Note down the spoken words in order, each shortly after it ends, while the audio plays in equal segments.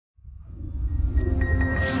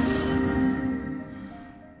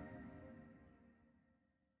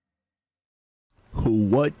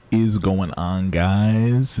What is going on,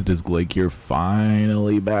 guys? It is Blake here,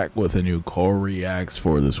 finally back with a new core reacts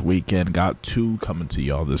for this weekend. Got two coming to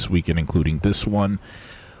y'all this weekend, including this one.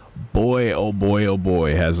 Boy, oh boy, oh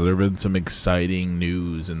boy, has there been some exciting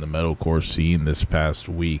news in the metalcore scene this past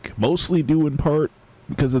week. Mostly due in part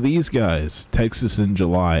because of these guys. Texas in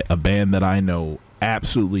July, a band that I know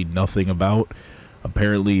absolutely nothing about,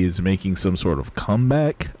 apparently is making some sort of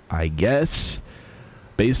comeback, I guess.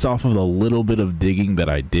 Based off of the little bit of digging that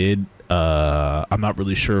I did, I'm not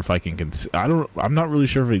really sure if I can I'm not really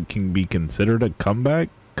sure if it can be considered a comeback,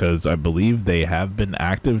 because I believe they have been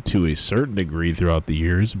active to a certain degree throughout the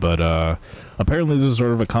years, but apparently this is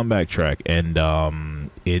sort of a comeback track, and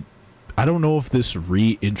I don't know if this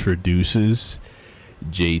reintroduces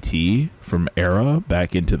JT from Era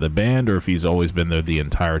back into the band, or if he's always been there the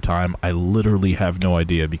entire time. I literally have no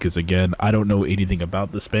idea, because again, I don't know anything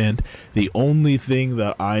about this band. The only thing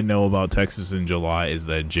that I know about Texas in July is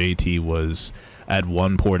that JT was at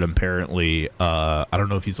one point apparently, I don't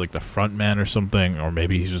know if he's like the front man or something, or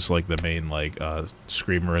maybe he's just like the main like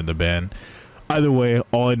screamer in the band. Either way,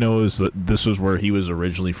 all I know is that this is where he was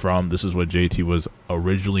originally from. This is what JT was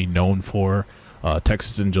originally known for.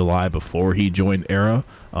 Texas in July, before he joined Era,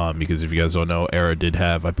 because if you guys don't know, Era did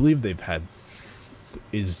have, I believe they've had, is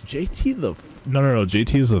JT the, no,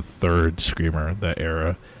 JT is the third screamer that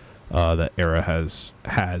Era has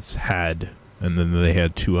had, and then they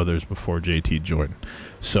had two others before JT joined.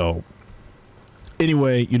 So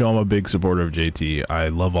anyway, you know, I'm a big supporter of JT. I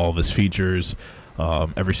love all of his features.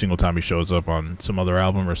 Every single time he shows up on some other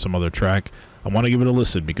album or some other track, I want to give it a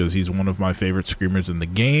listen, because he's one of my favorite screamers in the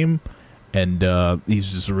game. And he's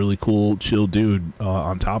just a really cool, chill dude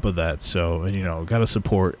on top of that. So, you know, gotta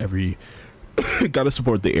support gotta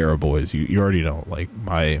support the Era boys. You already know, like,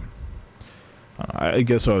 I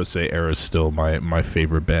guess I would say Era is still my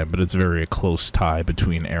favorite band, but it's very a close tie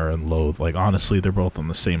between Era and Loathe. Like, honestly, they're both on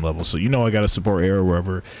the same level. So, you know, I gotta support Era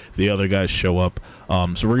wherever the other guys show up.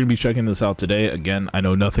 So we're gonna be checking this out today. Again, I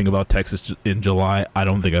know nothing about Texas in July. I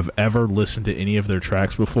don't think I've ever listened to any of their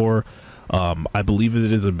tracks before. I believe it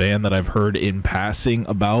is a band that I've heard in passing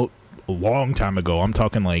about a long time ago. I'm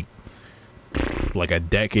talking like a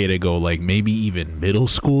decade ago, like maybe even middle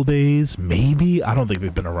school days, maybe. I don't think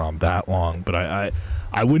they've been around that long, but I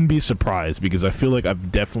wouldn't be surprised, because I feel like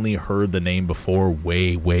I've definitely heard the name before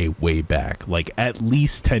way back, like at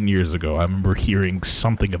least 10 years ago. I remember hearing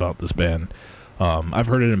something about this band. I've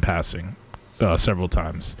heard it in passing several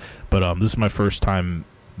times, but this is my first time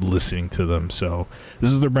listening to them. So this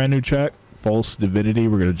is their brand new track, False Divinity.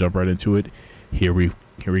 We're gonna jump right into it. Here we go.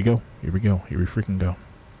 Here we freaking go.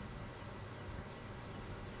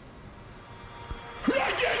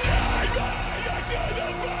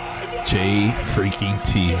 J freaking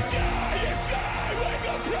T.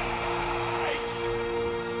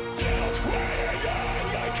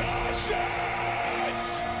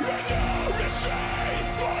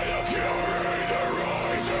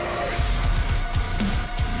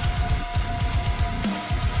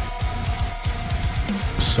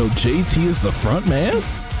 So JT is the front man?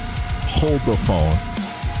 Hold the phone.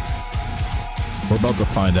 We're about to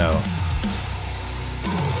find out.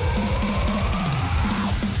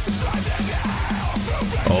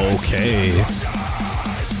 Okay.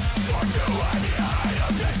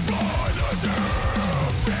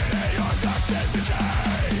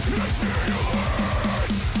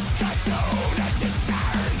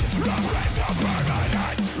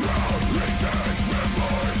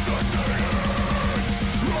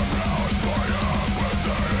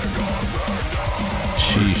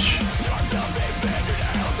 Sheesh.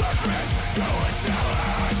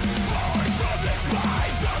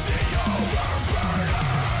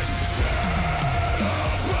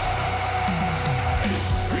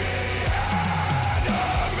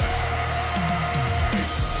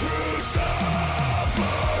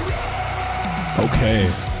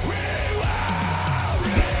 Okay.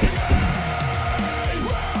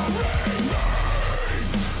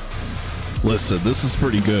 Listen, this is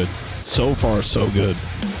pretty good. So far, so good.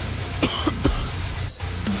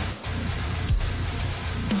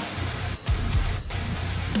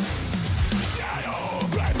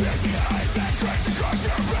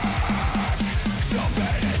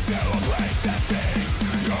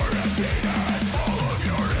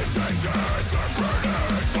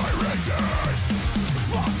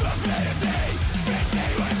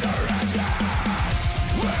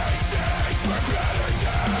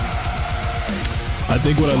 I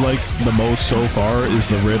think what I like the most so far is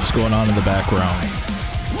the riffs going on in the background.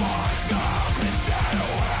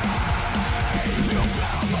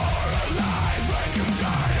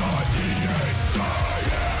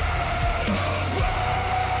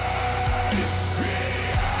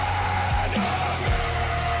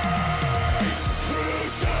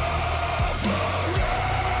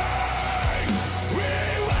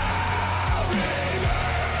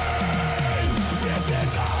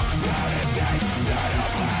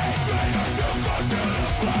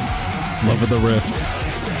 Give it the rift.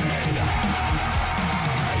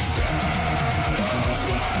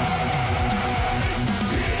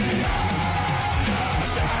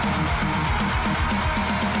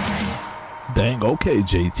 Dang, okay,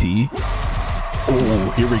 JT.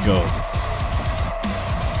 Oh, here we go.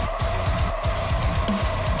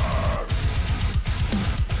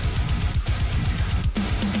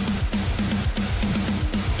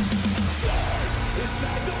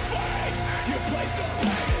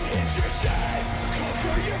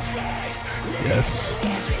 Yes.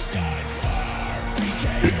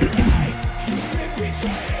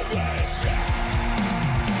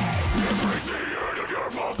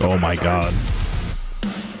 Oh my God.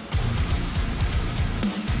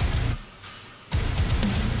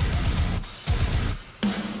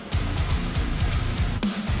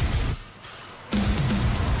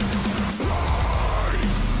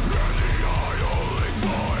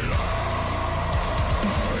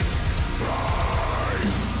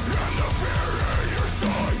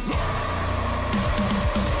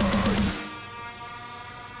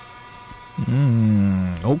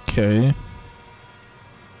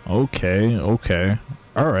 Okay. Okay.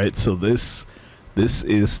 All right. So this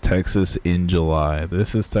is Texas in July.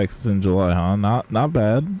 This is Texas in July, huh? Not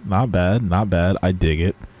bad. Not bad. I dig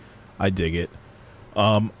it.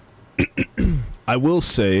 I will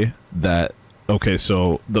say that. Okay,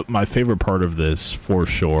 so my favorite part of this for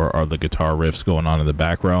sure are the guitar riffs going on in the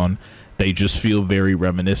background. They just feel very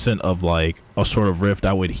reminiscent of like a sort of riff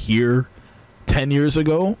I would hear 10 years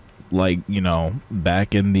ago. Like, you know,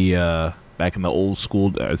 back in the old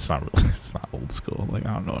school. It's not old school. Like,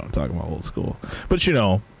 I don't know what I'm talking about, old school. But you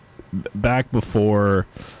know, back before,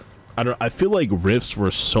 I feel like riffs were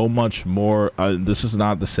so much more. This is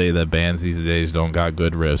not to say that bands these days don't got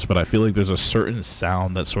good riffs, but I feel like there's a certain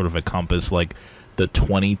sound that sort of encompass like the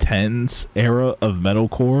 2010s era of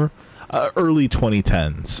metalcore, early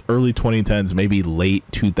 2010s, maybe late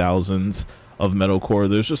 2000s. Of metalcore.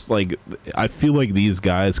 There's just like, I feel like these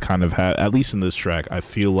guys kind of have, at least in this track, I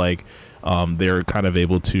feel like they're kind of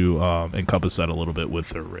able to encompass that a little bit with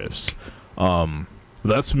their riffs.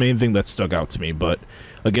 That's the main thing that stuck out to me. But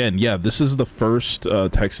again, yeah, this is the first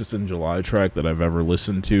Texas in July track that I've ever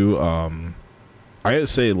listened to. I gotta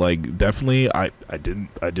say, like, definitely, I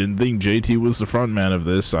didn't think JT was the front man of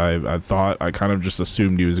this. I kind of just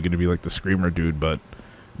assumed he was going to be like the screamer dude, but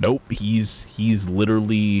nope, he's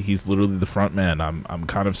literally the front man. I'm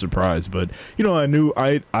kind of surprised, but you know,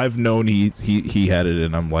 I've known he had it,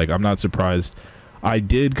 and I'm not surprised. I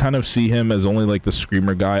did kind of see him as only like the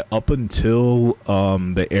screamer guy up until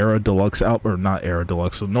the Era Deluxe album, or not Era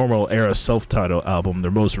Deluxe, the normal Era self-titled album, their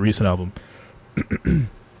most recent album.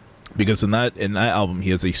 Because in that album he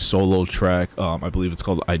has a solo track, I believe it's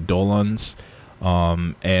called Eidolons,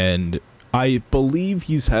 and I believe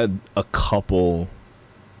he's had a couple.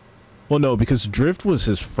 Well, no, because Drift was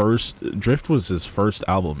his first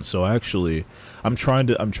album. So actually, I'm trying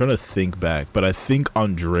to think back, but I think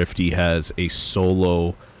on Drift he has a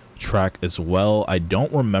solo track as well. I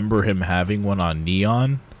don't remember him having one on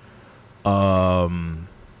Neon. Yeah,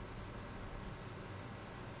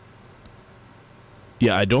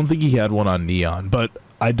 I don't think he had one on Neon, but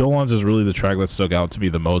Eidolons is really the track that stuck out to me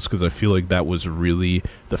the most, because I feel like that was really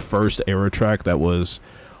the first Era track that was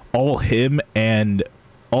all him and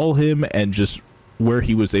just where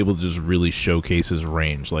he was able to just really showcase his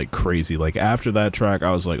range like crazy. Like after that track,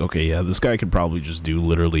 I was like, okay, yeah, this guy could probably just do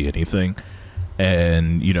literally anything.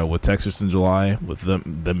 And you know, with Texas in July, with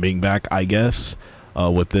them being back, I guess,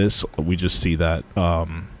 with this, we just see that.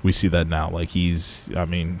 We see that now. Like he's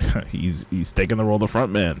taking the role of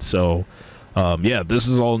front man. So yeah, this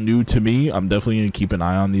is all new to me. I'm definitely gonna keep an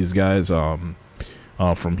eye on these guys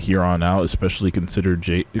from here on out, especially considering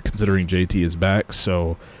JT is back.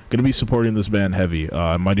 So gonna be supporting this band heavy.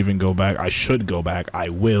 I might even go back. I should go back. I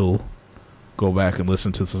will go back and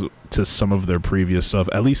listen to some of their previous stuff,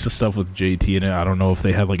 at least the stuff with JT in it. I don't know if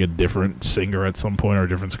they had like a different singer at some point or a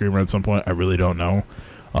different screamer at some point. I really don't know.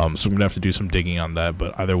 So I'm gonna have to do some digging on that.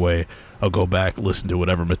 But either way, I'll go back, listen to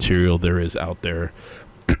whatever material there is out there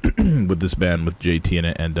with this band with JT in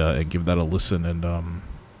it, and give that a listen. And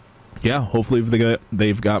yeah, hopefully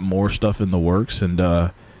they've got more stuff in the works, and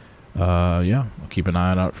yeah, I'll keep an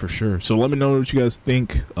eye on it for sure. So let me know what you guys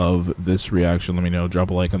think of this reaction. Let me know. Drop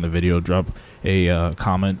a like on the video. Drop a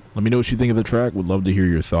comment. Let me know what you think of the track. Would love to hear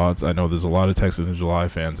your thoughts. I know there's a lot of Texas in July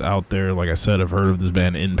fans out there. Like I said, I've heard of this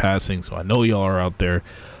band in passing, so I know y'all are out there.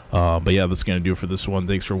 But yeah, that's going to do it for this one.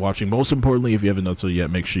 Thanks for watching. Most importantly, if you haven't done so yet,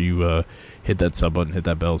 make sure you hit that sub button, hit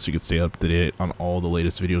that bell, so you can stay up to date on all the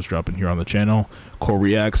latest videos dropping here on the channel. Core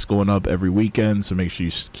Reacts going up every weekend, so make sure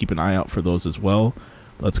you keep an eye out for those as well.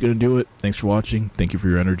 That's going to do it. Thanks for watching. Thank you for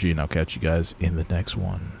your energy, and I'll catch you guys in the next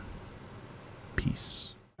one.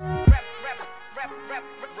 Peace.